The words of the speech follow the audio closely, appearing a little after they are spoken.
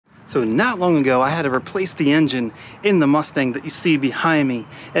So not long ago, I had to replace the engine in the Mustang that you see behind me.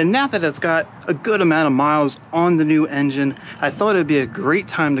 And now that it's got a good amount of miles on the new engine, I thought it'd be a great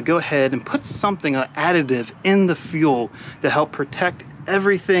time to go ahead and put something, an additive in the fuel to help protect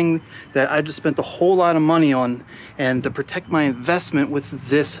everything that I just spent a whole lot of money on, and to protect my investment with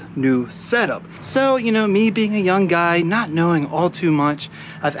this new setup. So, you know, me being a young guy, not knowing all too much,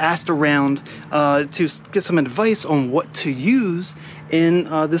 I've asked around to get some advice on what to use in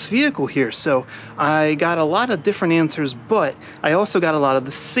this vehicle here. So I got a lot of different answers, but I also got a lot of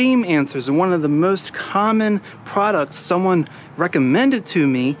the same answers. And one of the most common products someone recommended to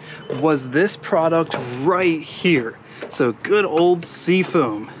me was this product right here. So good old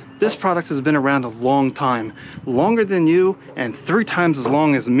Seafoam. This product has been around a long time, longer than you and 3 times as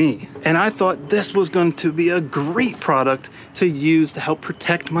long as me. And I thought this was going to be a great product to use to help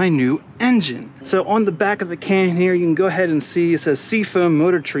protect my new engine. So on the back of the can here, you can go ahead and see it says Seafoam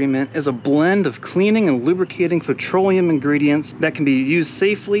Motor Treatment is a blend of cleaning and lubricating petroleum ingredients that can be used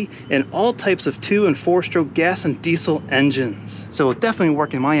safely in all types of 2- and 4-stroke gas and diesel engines. So it'll definitely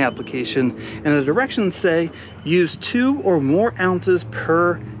work in my application. And the directions say use 2 or more ounces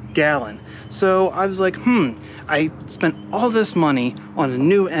per gallon. So I was like, I spent all this money on a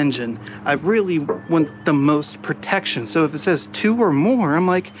new engine. I really want the most protection. So if it says 2 or more, I'm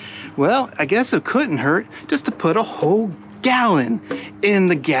like, well, I guess it couldn't hurt just to put a whole gallon in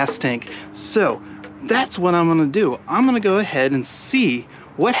the gas tank. So that's what I'm gonna do. I'm gonna go ahead and see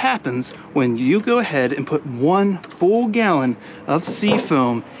what happens when you go ahead and put 1 full gallon of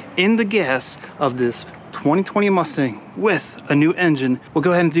Seafoam in the gas of this 2020 Mustang with a new engine. We'll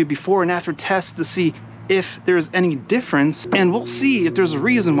go ahead and do before and after tests to see if there's any difference, and we'll see if there's a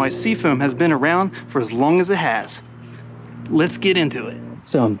reason why Seafoam has been around for as long as it has. Let's get into it.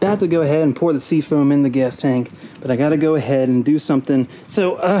 So I'm about to go ahead and pour the Seafoam in the gas tank, but I gotta go ahead and do something.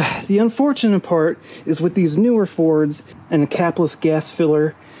 So the unfortunate part is with these newer Fords and the capless gas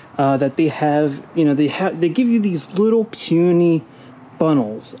filler that they have, you know, they give you these little puny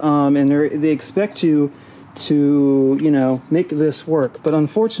funnels, and they expect you to, you know, make this work. But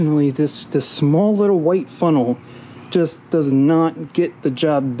unfortunately, this small little white funnel just does not get the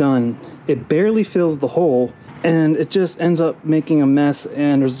job done. It barely fills the hole, and it just ends up making a mess,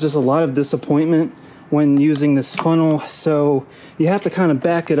 and there's just a lot of disappointment when using this funnel. So you have to kind of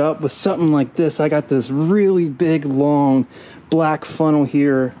back it up with something like this. I got this really big, long black funnel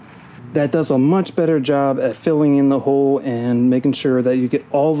here that does a much better job at filling in the hole and making sure that you get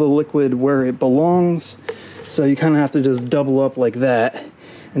all the liquid where it belongs. So you kind of have to just double up like that,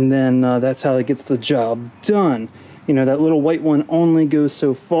 and then that's how it gets the job done. You know, that little white one only goes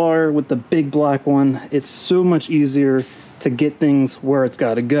so far. With the big black one, it's so much easier to get things where it's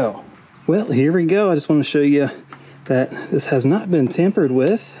got to go. Well, here we go. I just want to show you that this has not been tampered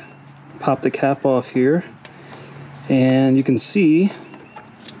with. Pop the cap off here, and you can see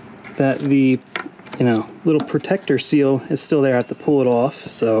that the, you know, little protector seal is still there. I have to pull it off,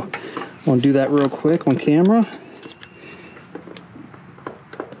 so I'm gonna do that real quick on camera.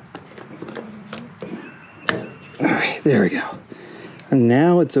 All right, there we go. And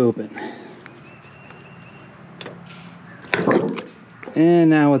now it's open. And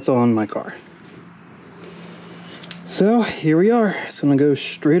now it's on my car. So here we are. It's gonna go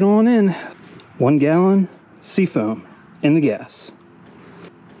straight on in. 1 gallon Seafoam in the gas.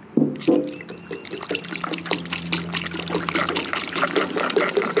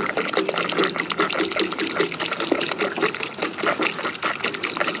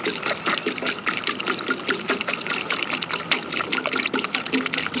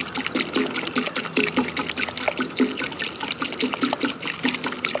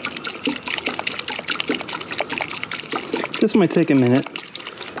 This might take a minute.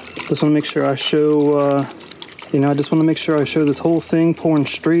 Just want to make sure I show, you know, I just want to make sure I show this whole thing pouring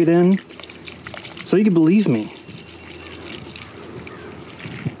straight in so you can believe me.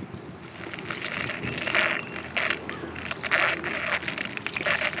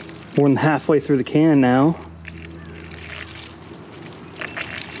 More than halfway through the can now.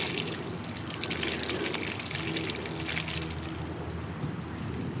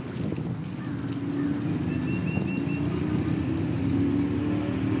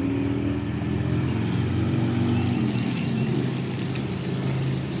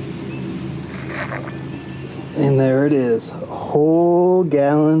 And there it is, a whole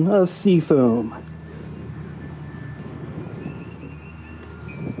gallon of Seafoam.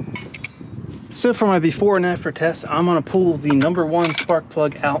 So for my before and after test, I'm gonna pull the #1 spark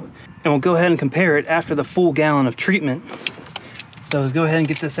plug out, and we'll go ahead and compare it after the full gallon of treatment. So let's go ahead and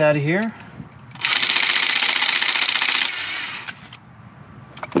get this out of here.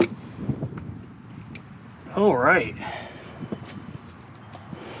 All right.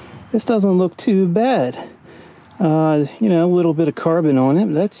 This doesn't look too bad. You know, a little bit of carbon on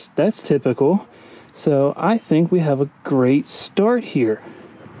it. That's typical. So I think we have a great start here.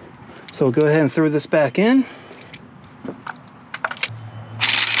 So we'll go ahead and throw this back in.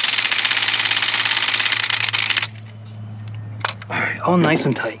 All right, all nice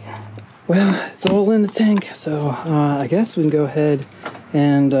and tight. Well, it's all in the tank, so I guess we can go ahead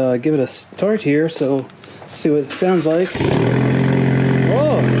and give it a start here. So see what it sounds like.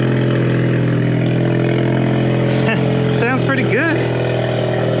 Whoa! Sounds pretty good.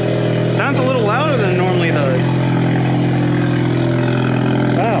 Sounds a little louder than it normally does.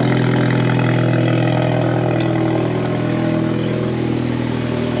 Wow.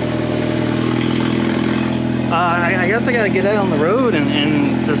 I guess I gotta get out on the road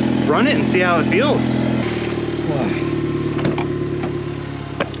and just run it and see how it feels.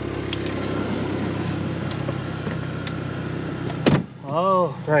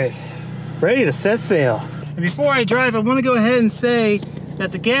 All right, ready to set sail. And before I drive, I want to go ahead and say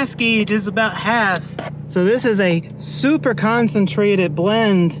that the gas gauge is about half. So this is a super concentrated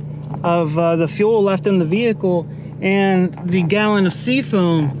blend of the fuel left in the vehicle and the gallon of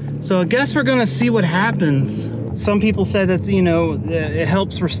seafoam. So I guess we're gonna see what happens. Some people said that, you know, it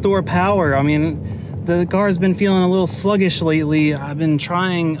helps restore power. I mean, the car's been feeling a little sluggish lately. I've been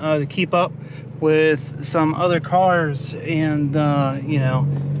trying to keep up with some other cars, and you know,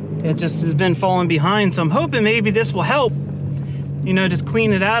 it just has been falling behind. So I'm hoping maybe this will help, you know, just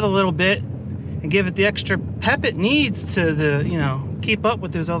clean it out a little bit and give it the extra pep it needs to you know, keep up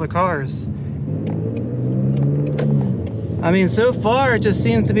with those other cars. I mean, so far it just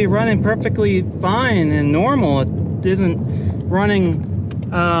seems to be running perfectly fine and normal. It isn't running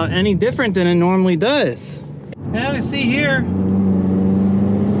any different than it normally does. Now we see here,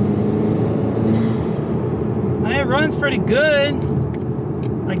 it runs pretty good,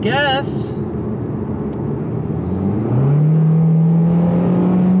 I guess.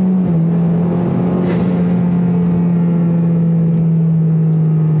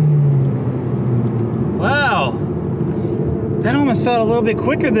 Wow, that almost felt a little bit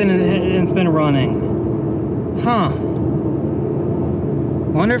quicker than it's been running. Huh.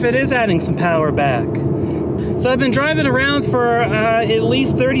 Wonder if it is adding some power back. So I've been driving around for at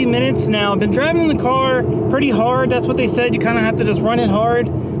least 30 minutes now. I've been driving the car pretty hard. That's what they said. You kind of have to just run it hard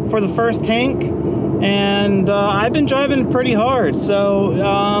for the first tank. And I've been driving pretty hard. So,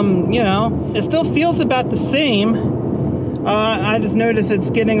 you know, it still feels about the same. I just noticed it's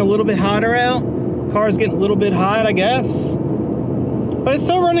getting a little bit hotter out. Car's getting a little bit hot, I guess. But it's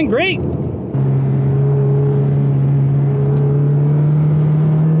still running great.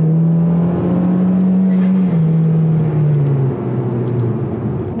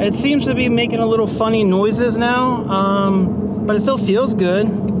 It seems to be making a little funny noises now, but it still feels good. I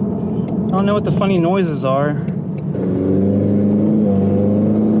don't know what the funny noises are.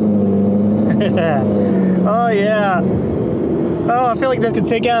 Oh yeah. Oh, I feel like this could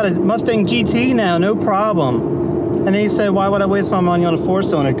take out a Mustang GT now, no problem. And then he said, why would I waste my money on a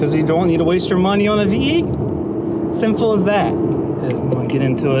 4-cylinder? Because you don't need to waste your money on a V8? Simple as that. I'm gonna get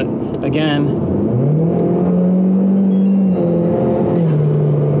into it again.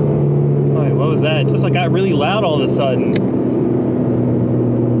 What was that? It just like got really loud all of a sudden.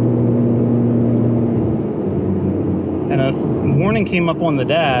 And a warning came up on the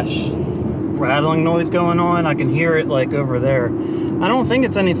dash. Rattling noise going on. I can hear it like over there. I don't think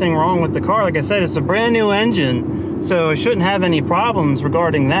it's anything wrong with the car. Like I said, it's a brand new engine, so it shouldn't have any problems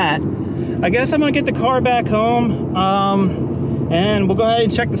regarding that. I guess I'm gonna get the car back home, and we'll go ahead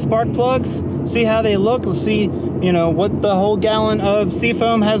and check the spark plugs, see how they look. Let's see, you know, what the whole gallon of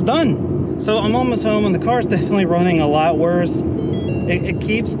seafoam has done. So I'm almost home, and the car's definitely running a lot worse. It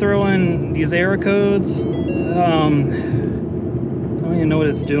keeps throwing these error codes. I don't even know what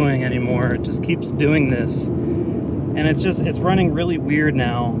it's doing anymore. It just keeps doing this. And it's running really weird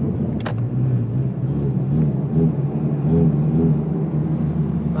now.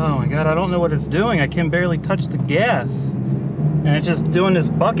 Oh my God, I don't know what it's doing. I can barely touch the gas. And it's just doing this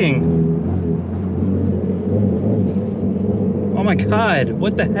bucking. Oh my God,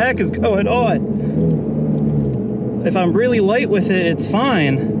 what the heck is going on? If I'm really light with it, it's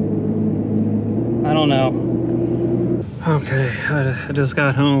fine. I don't know. Okay, I just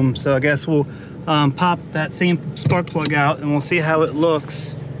got home, so I guess we'll pop that same spark plug out and we'll see how it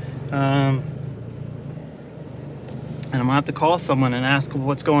looks. And I'm gonna have to call someone and ask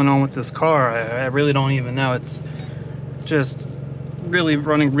what's going on with this car. I really don't even know. It's just really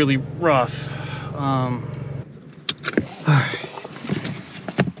running really rough. All right.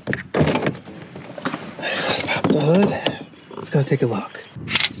 the hood. Let's go take a look.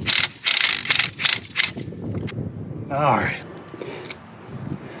 All right.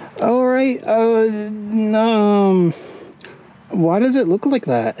 All right. Why does it look like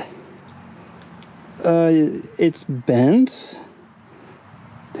that? It's bent.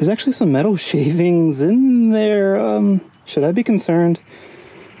 There's actually some metal shavings in there. Should I be concerned?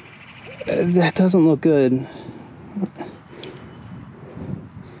 That doesn't look good.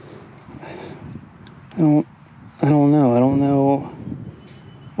 I don't know.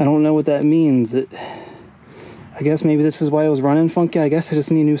 I don't know what that means. I guess maybe this is why it was running funky. I guess I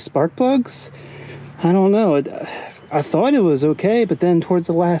just need new spark plugs. I don't know. I thought it was okay, but then towards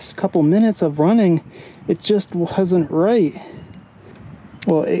the last couple minutes of running, it just wasn't right.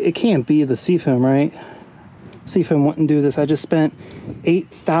 Well, it can't be the seafoam, right? Seafoam wouldn't do this. I just spent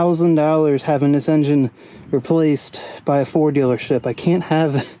 $8,000 having this engine replaced by a Ford dealership. I can't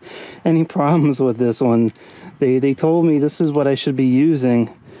have any problems with this one. They told me this is what I should be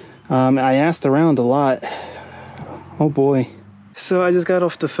using. I asked around a lot. Oh boy. So I just got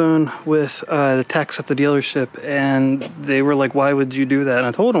off the phone with the techs at the dealership, and they were like, why would you do that? And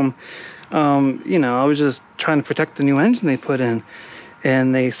I told them, you know, I was just trying to protect the new engine they put in.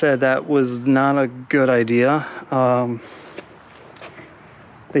 And they said that was not a good idea.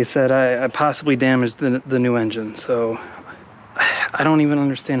 They said I possibly damaged the new engine. So I don't even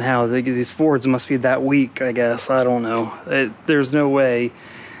understand how. These Fords must be that weak, I guess. I don't know. There's no way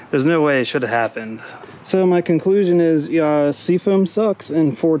it should have happened. So my conclusion is, Seafoam sucks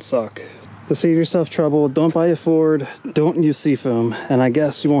and Ford suck. To save yourself trouble, don't buy a Ford, don't use Seafoam, and I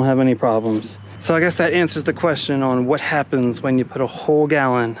guess you won't have any problems. So I guess that answers the question on what happens when you put a whole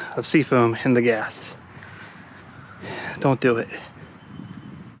gallon of Seafoam in the gas. Don't do it.